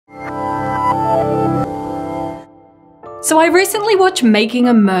So I recently watched Making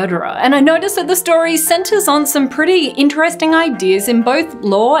a Murderer, and I noticed that the story centers on some pretty interesting ideas in both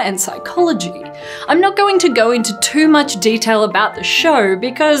law and psychology. I'm not going to go into too much detail about the show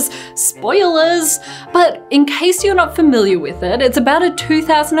because spoilers, but in case you're not familiar with it, it's about a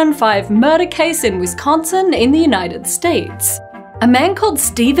 2005 murder case in Wisconsin in the United States. A man called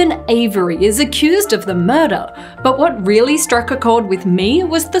Stephen Avery is accused of the murder, but what really struck a chord with me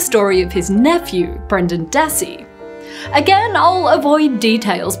was the story of his nephew, Brendan Dassey. Again, I'll avoid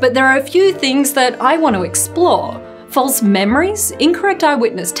details, but there are a few things that I want to explore. False memories, incorrect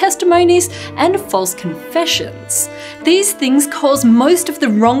eyewitness testimonies, and false confessions. These things cause most of the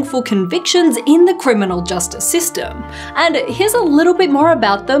wrongful convictions in the criminal justice system. And here's a little bit more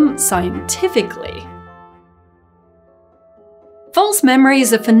about them scientifically. False memory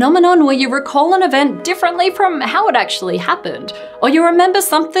is a phenomenon where you recall an event differently from how it actually happened, or you remember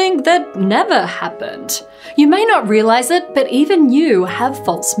something that never happened. You may not realize it, but even you have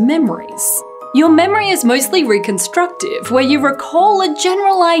false memories. Your memory is mostly reconstructive, where you recall a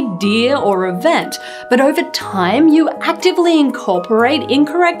general idea or event, but over time you actively incorporate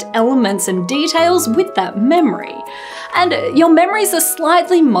incorrect elements and details with that memory. And your memories are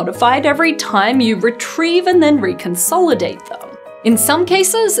slightly modified every time you retrieve and then reconsolidate them. In some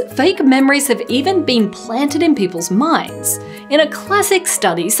cases, fake memories have even been planted in people's minds. In a classic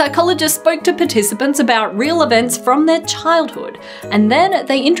study, psychologists spoke to participants about real events from their childhood, and then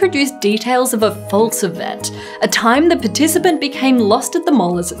they introduced details of a false event, a time the participant became lost at the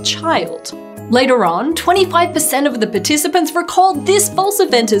mall as a child. Later on, 25% of the participants recalled this false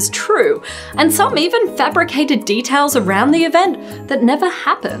event as true, and some even fabricated details around the event that never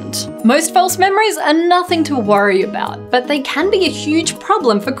happened. Most false memories are nothing to worry about, but they can be a huge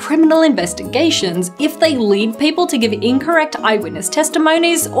problem for criminal investigations if they lead people to give incorrect eyewitness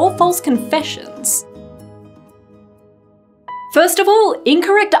testimonies or false confessions. First of all,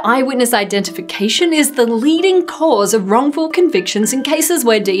 incorrect eyewitness identification is the leading cause of wrongful convictions in cases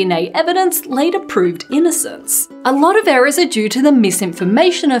where DNA evidence later proved innocence. A lot of errors are due to the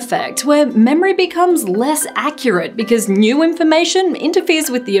misinformation effect, where memory becomes less accurate because new information interferes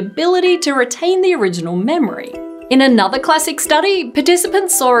with the ability to retain the original memory. In another classic study,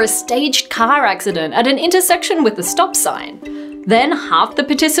 participants saw a staged car accident at an intersection with a stop sign. Then half the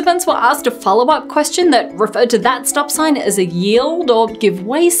participants were asked a follow-up question that referred to that stop sign as a yield or give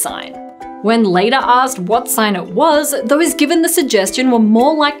way sign. When later asked what sign it was, those given the suggestion were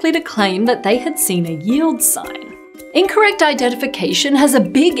more likely to claim that they had seen a yield sign. Incorrect identification has a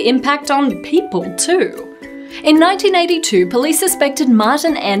big impact on people too. In 1982, police suspected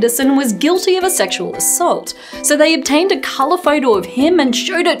Martin Anderson was guilty of a sexual assault, so they obtained a colour photo of him and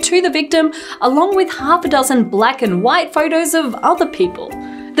showed it to the victim, along with half a dozen black and white photos of other people.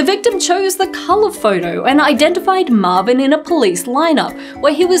 The victim chose the colour photo and identified Marvin in a police lineup,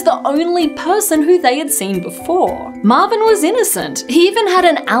 where he was the only person who they had seen before. Marvin was innocent. He even had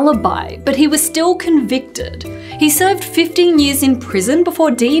an alibi, but he was still convicted. He served 15 years in prison before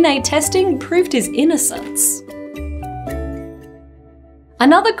DNA testing proved his innocence.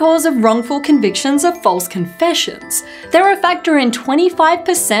 Another cause of wrongful convictions are false confessions. They're a factor in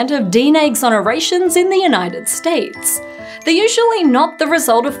 25% of DNA exonerations in the United States. They're usually not the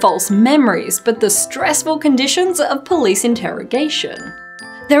result of false memories, but the stressful conditions of police interrogation.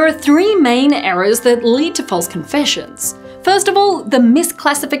 There are three main errors that lead to false confessions. First of all, the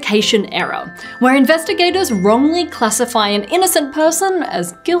misclassification error, where investigators wrongly classify an innocent person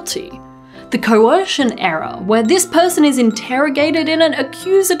as guilty. The coercion error, where this person is interrogated in an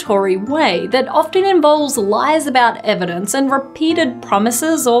accusatory way that often involves lies about evidence and repeated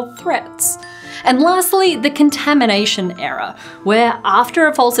promises or threats. And lastly, the contamination error, where after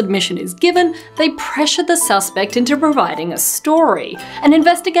a false admission is given, they pressure the suspect into providing a story, and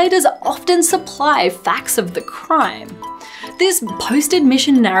investigators often supply facts of the crime. This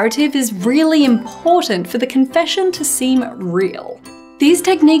post-admission narrative is really important for the confession to seem real. These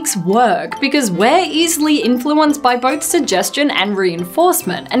techniques work because we're easily influenced by both suggestion and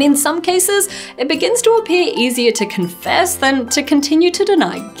reinforcement, and in some cases, it begins to appear easier to confess than to continue to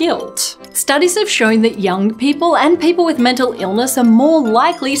deny guilt. Studies have shown that young people and people with mental illness are more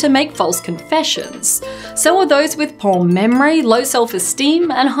likely to make false confessions. So are those with poor memory, low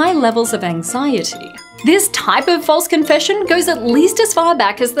self-esteem, and high levels of anxiety. This type of false confession goes at least as far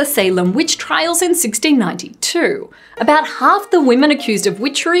back as the Salem witch trials in 1692. About half the women accused of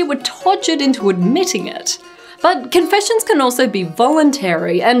witchery were tortured into admitting it. But confessions can also be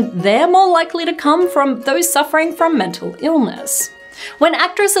voluntary, and they're more likely to come from those suffering from mental illness. When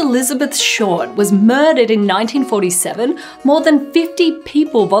actress Elizabeth Short was murdered in 1947, more than 50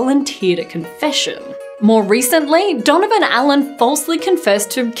 people volunteered a confession. More recently, Donovan Allen falsely confessed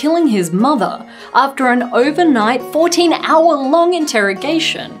to killing his mother after an overnight 14-hour-long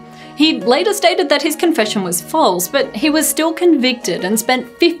interrogation. He later stated that his confession was false, but he was still convicted and spent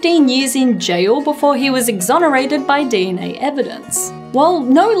 15 years in jail before he was exonerated by DNA evidence. While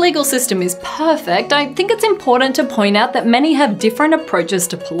no legal system is perfect, I think it's important to point out that many have different approaches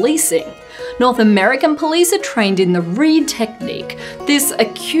to policing. North American police are trained in the Reid technique, this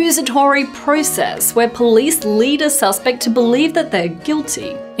accusatory process where police lead a suspect to believe that they're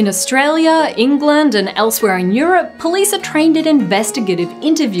guilty. In Australia, England, and elsewhere in Europe, police are trained in investigative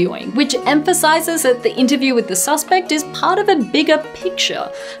interviewing, which emphasises that the interview with the suspect is part of a bigger picture,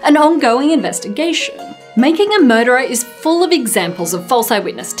 an ongoing investigation. Making a Murderer is full of examples of false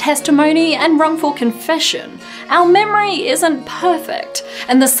eyewitness testimony and wrongful confession. Our memory isn't perfect,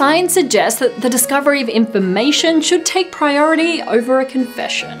 and the science suggests that the discovery of information should take priority over a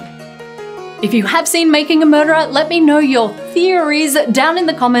confession. If you have seen Making a Murderer, let me know your theories down in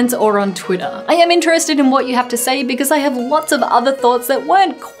the comments or on Twitter. I am interested in what you have to say because I have lots of other thoughts that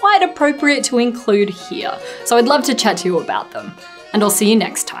weren't quite appropriate to include here, so I'd love to chat to you about them. And I'll see you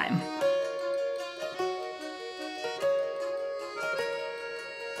next time.